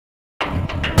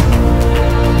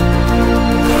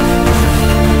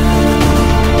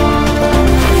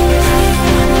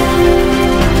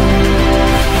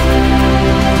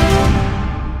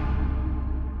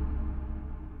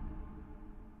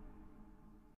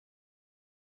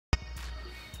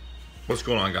What's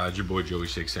going on, guys? Your boy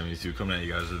Joey672 coming at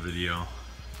you guys with a video.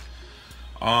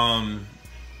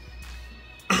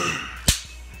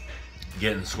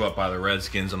 Getting swept by the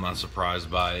Redskins. I'm not surprised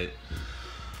by it.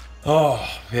 Oh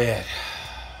man,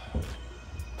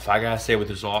 if I gotta say what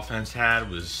this offense had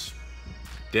was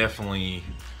definitely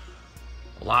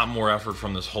a lot more effort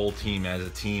from this whole team as a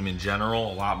team in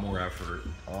general. A lot more effort.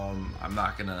 I'm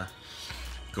not gonna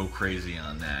go crazy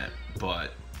on that,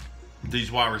 but these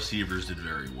wide receivers did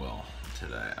very well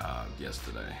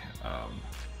yesterday.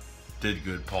 Did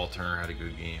good. Paul Turner had a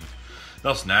good game.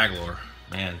 Nelson Aguilar,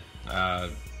 man,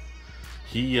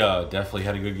 he definitely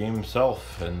had a good game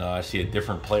himself, and I see a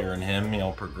different player in him,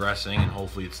 progressing, and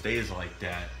hopefully it stays like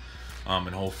that. And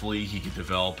hopefully he could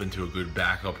develop into a good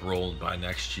backup role by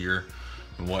next year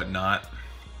and whatnot.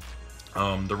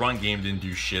 The run game didn't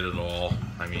do shit at all.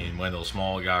 I mean, Wendell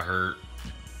Small got hurt.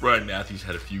 Ryan Matthews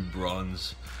had a few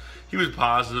runs. He was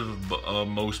positive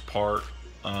most part,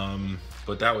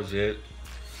 but that was it.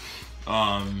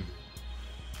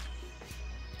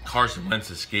 Carson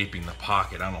Wentz escaping the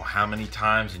pocket I don't know how many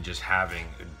times and just having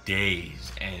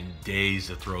days and days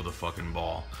to throw the fucking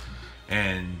ball,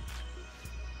 and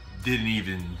didn't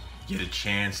even get a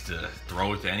chance to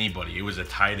throw it to anybody. It was a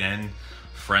tight end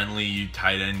friendly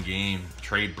tight end game.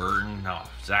 Trey Burton,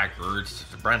 Zach Ertz,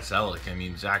 Brent Selleck. I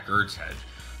mean, Zach Ertz had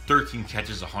 13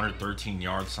 catches, 113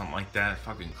 yards, something like that.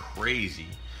 Fucking crazy.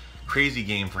 Crazy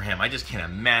game for him. I just can't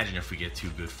imagine if we get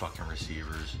two good fucking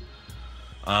receivers.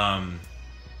 Tight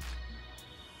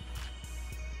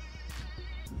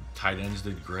ends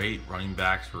did great. Running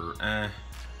backs were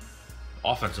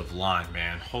Offensive line,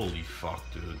 man. Holy fuck,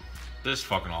 dude. This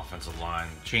fucking offensive line,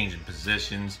 changing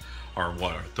positions. Our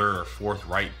third or fourth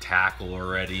right tackle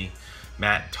already.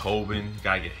 Matt Tobin,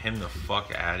 gotta get him the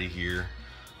fuck out of here.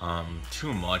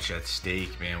 Too much at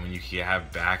stake, man, when you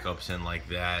have backups in like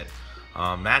that.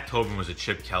 Matt Tobin was a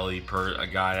Chip Kelly, a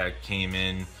guy that came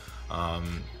in,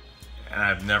 and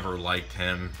I've never liked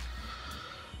him.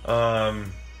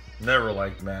 Never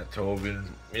liked Matt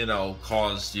Tobin.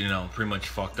 Caused, pretty much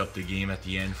fucked up the game at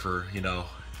the end for,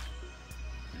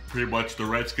 pretty much the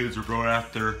Redskins were going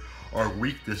after our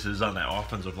weaknesses on that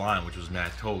offensive line, which was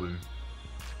Matt Tobin.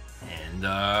 And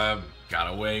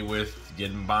got away with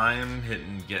getting by him,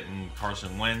 getting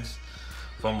Carson Wentz,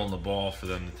 fumbling the ball for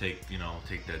them to take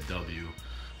that W.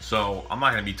 So I'm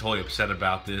not gonna be totally upset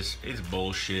about this. It's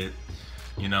bullshit.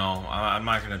 I'm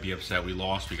not gonna be upset. We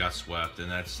lost, we got swept, and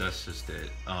that's just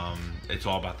it. It's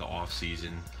all about the off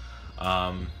season.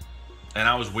 And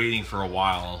I was waiting for a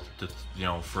while to,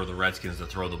 for the Redskins to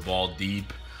throw the ball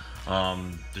deep.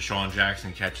 Deshaun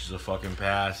Jackson catches a fucking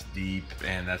pass deep,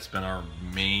 and that's been our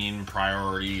main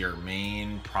priority, our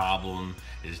main problem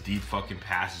is deep fucking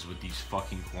passes with these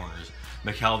fucking corners.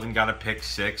 McKelvin got a pick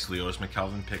six. Leos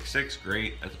McKelvin pick six.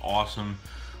 Great. That's awesome.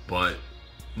 But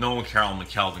Nolan Carroll and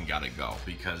McKelvin got to go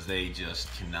because they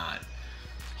just cannot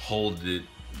hold it.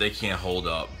 They can't hold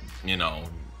up,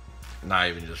 not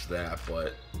even just that,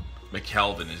 but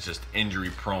McKelvin is just injury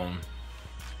prone.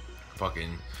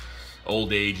 Fucking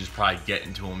old age is probably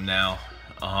getting to him now.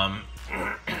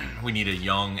 We need a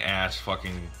young ass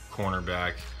fucking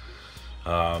cornerback.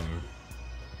 Got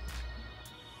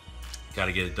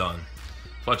to get it done.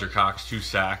 Fletcher Cox, 2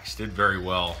 sacks, did very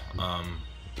well.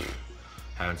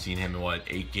 Haven't seen him in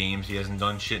 8 games. He hasn't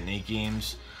done shit in 8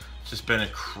 games. It's just been a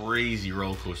crazy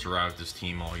roller coaster ride with this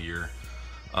team all year.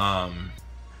 But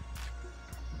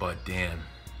damn,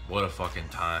 what a fucking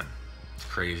time. It's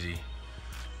crazy.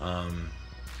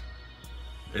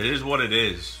 It is what it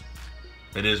is.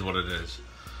 It is what it is.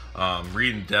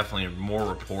 Reading definitely more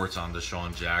reports on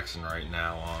Deshaun Jackson right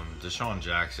now. Deshaun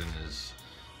Jackson is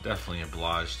definitely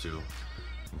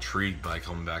intrigued by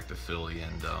coming back to Philly,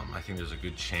 and I think there's a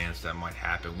good chance that might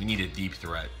happen. We need a deep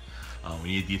threat. We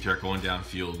need a deep threat going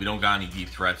downfield. We don't got any deep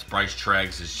threats. Bryce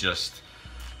Treggs is just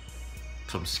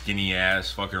some skinny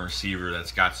ass fucking receiver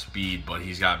that's got speed, but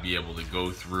he's got to be able to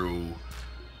go through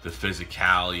the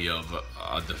physicality of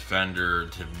a defender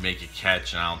to make a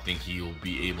catch, and I don't think he'll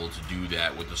be able to do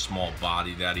that with the small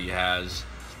body that he has,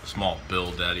 the small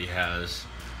build that he has.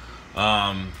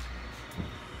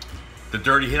 The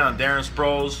dirty hit on Darren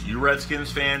Sproles, you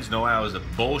Redskins fans know that was a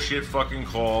bullshit fucking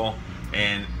call,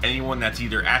 and anyone that's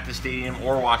either at the stadium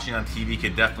or watching on TV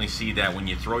could definitely see that when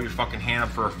you throw your fucking hand up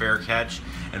for a fair catch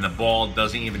and the ball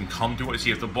doesn't even come to it.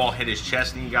 See, if the ball hit his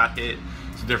chest and he got hit,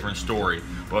 it's a different story.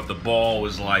 But if the ball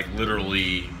was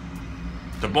literally,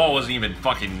 the ball wasn't even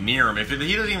fucking near him. If he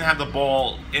doesn't even have the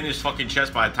ball in his fucking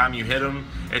chest by the time you hit him,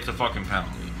 it's a fucking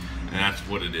penalty. And that's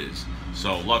what it is.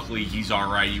 So luckily he's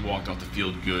alright. He walked off the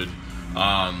field good.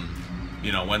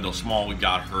 Wendell Small, we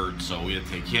got hurt, so we had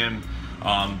to take him.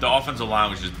 The offensive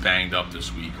line was just banged up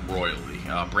this week royally.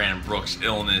 Brandon Brooks'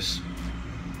 illness.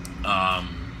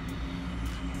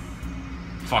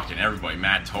 Fucking everybody.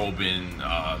 Matt Tobin,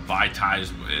 Vaitai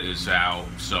is out.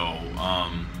 So,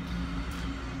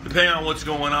 depending on what's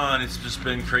going on, it's just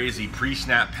been crazy.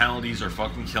 Pre-snap penalties are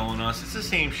fucking killing us. It's the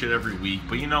same shit every week.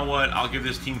 But you know what? I'll give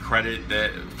this team credit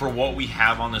that for what we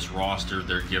have on this roster,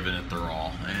 they're giving it their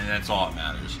all. And that's all that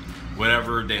matters.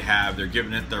 Whatever they have, they're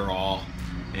giving it their all.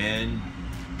 And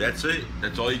that's it.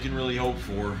 That's all you can really hope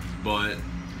for. But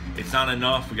it's not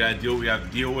enough. We got to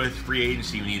deal with free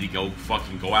agency. We need to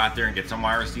go out there and get some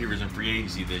wide receivers in free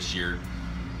agency this year.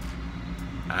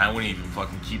 I wouldn't even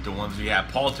fucking keep the ones we have.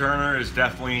 Paul Turner is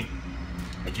definitely,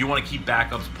 if you want to keep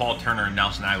backups, Paul Turner and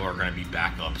Nelson Aguilar are going to be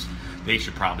backups. They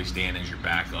should probably stand as your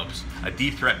backups. A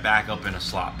deep threat backup and a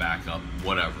slot backup,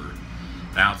 whatever.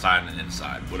 An outside and an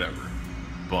inside, whatever.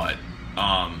 But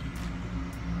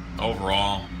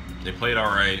overall, they played all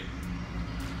right.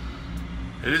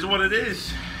 It is what it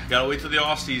is. Gotta wait till the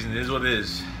off season. It is what it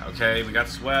is. Okay, we got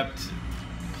swept.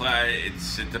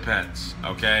 It depends.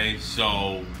 Okay,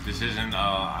 so this isn't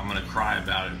I'm gonna cry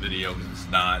about it video, because it's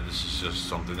not. This is just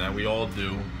something that we all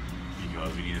do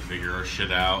because we need to figure our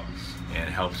shit out, and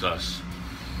it helps us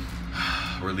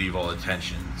relieve all the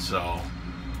tension. So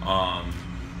I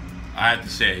have to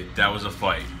say that was a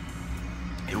fight.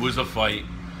 It was a fight,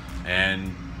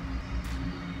 and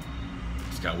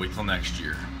just gotta wait till next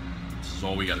year. This is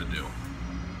all we gotta do.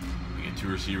 We get 2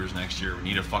 receivers next year. We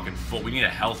need a we need a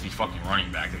healthy fucking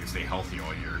running back that can stay healthy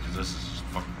all year, because this is just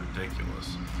fucking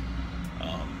ridiculous.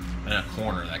 And a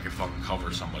corner that could fucking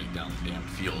cover somebody down the damn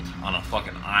field on a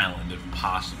fucking island if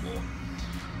possible.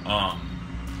 And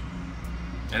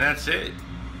that's it.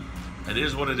 It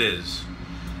is what it is.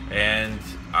 And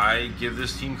I give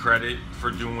this team credit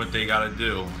for doing what they got to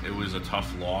do. It was a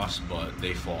tough loss, but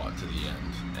they fought to the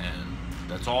end. And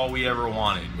that's all we ever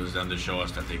wanted, was them to show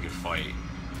us that they could fight.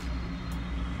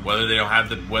 Whether they have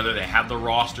the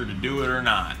roster to do it or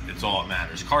not, it's all that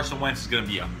matters. Carson Wentz is going to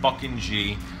be a fucking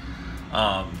G.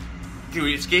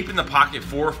 Dude, escaping the pocket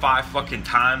 4 or 5 fucking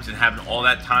times and having all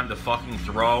that time to fucking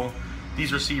throw.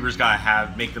 These receivers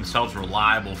gotta make themselves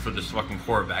reliable for this fucking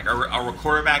quarterback. Our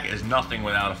quarterback is nothing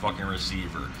without a fucking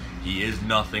receiver. He is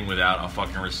nothing without a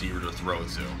fucking receiver to throw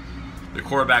to. The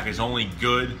quarterback is only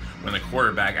good when the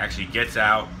quarterback actually gets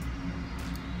out,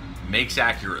 makes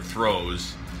accurate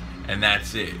throws, and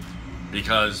that's it.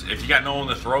 Because if you got no one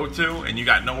to throw to and you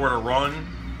got nowhere to run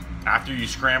after you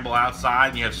scramble outside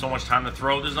and you have so much time to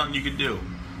throw, there's nothing you can do.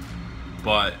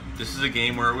 But this is a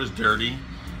game where it was dirty,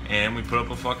 and we put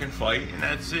up a fucking fight, and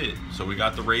that's it. So we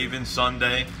got the Ravens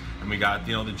Sunday, and we got,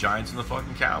 the Giants and the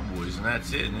fucking Cowboys, and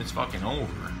that's it, and it's fucking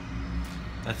over.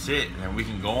 That's it. And we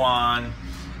can go on,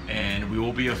 and we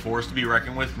will be a force to be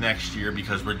reckoned with next year,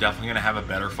 because we're definitely going to have a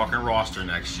better fucking roster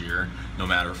next year, no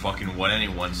matter fucking what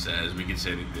anyone says. We can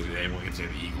say that everyone can say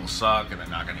the Eagles suck, and they're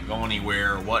not going to go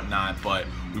anywhere, or whatnot, but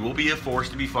we will be a force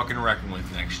to be fucking reckoned with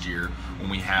next year when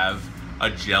we have a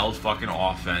gelled fucking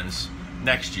offense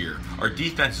next year. Our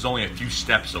defense is only a few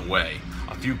steps away,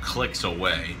 a few clicks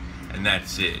away, and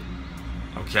that's it.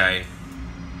 Okay?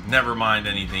 Never mind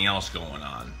anything else going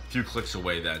on. A few clicks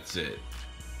away, that's it.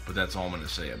 But that's all I'm going to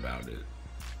say about it.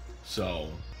 So,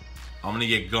 I'm going to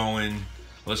get going.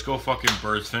 Let's go fucking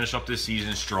Birds. Finish up this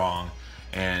season strong.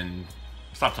 And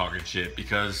stop talking shit,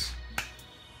 because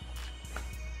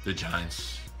the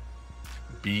Giants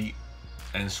beat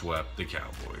and swept the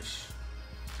Cowboys.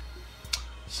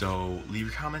 So leave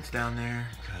your comments down there,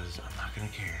 because I'm not going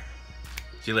to care.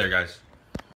 See you later, guys.